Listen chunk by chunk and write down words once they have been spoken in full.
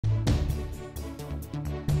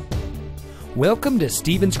Welcome to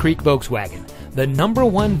Stevens Creek Volkswagen, the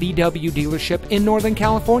 #1 VW dealership in Northern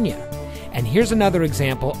California. And here's another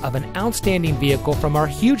example of an outstanding vehicle from our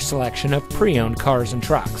huge selection of pre-owned cars and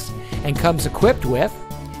trucks, and comes equipped with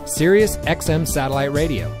Sirius XM satellite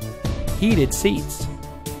radio, heated seats,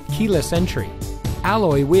 keyless entry,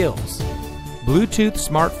 alloy wheels, Bluetooth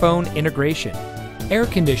smartphone integration, air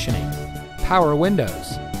conditioning, power windows,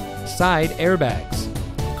 side airbags,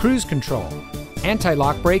 cruise control,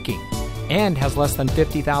 anti-lock braking, and has less than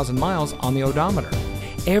 50,000 miles on the odometer.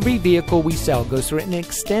 Every vehicle we sell goes through an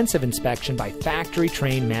extensive inspection by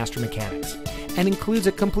factory-trained master mechanics and includes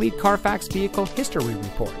a complete Carfax vehicle history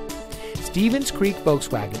report. Stevens Creek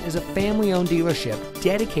Volkswagen is a family-owned dealership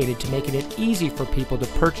dedicated to making it easy for people to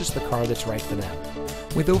purchase the car that's right for them.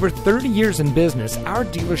 With over 30 years in business, our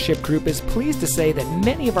dealership group is pleased to say that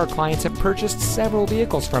many of our clients have purchased several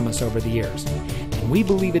vehicles from us over the years. And we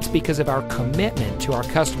believe it's because of our commitment to our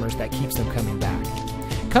customers that keeps them coming back.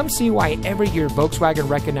 Come see why every year Volkswagen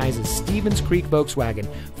recognizes Stevens Creek Volkswagen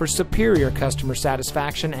for superior customer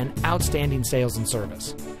satisfaction and outstanding sales and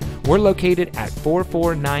service. We're located at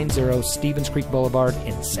 4490 Stevens Creek Boulevard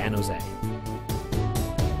in San Jose.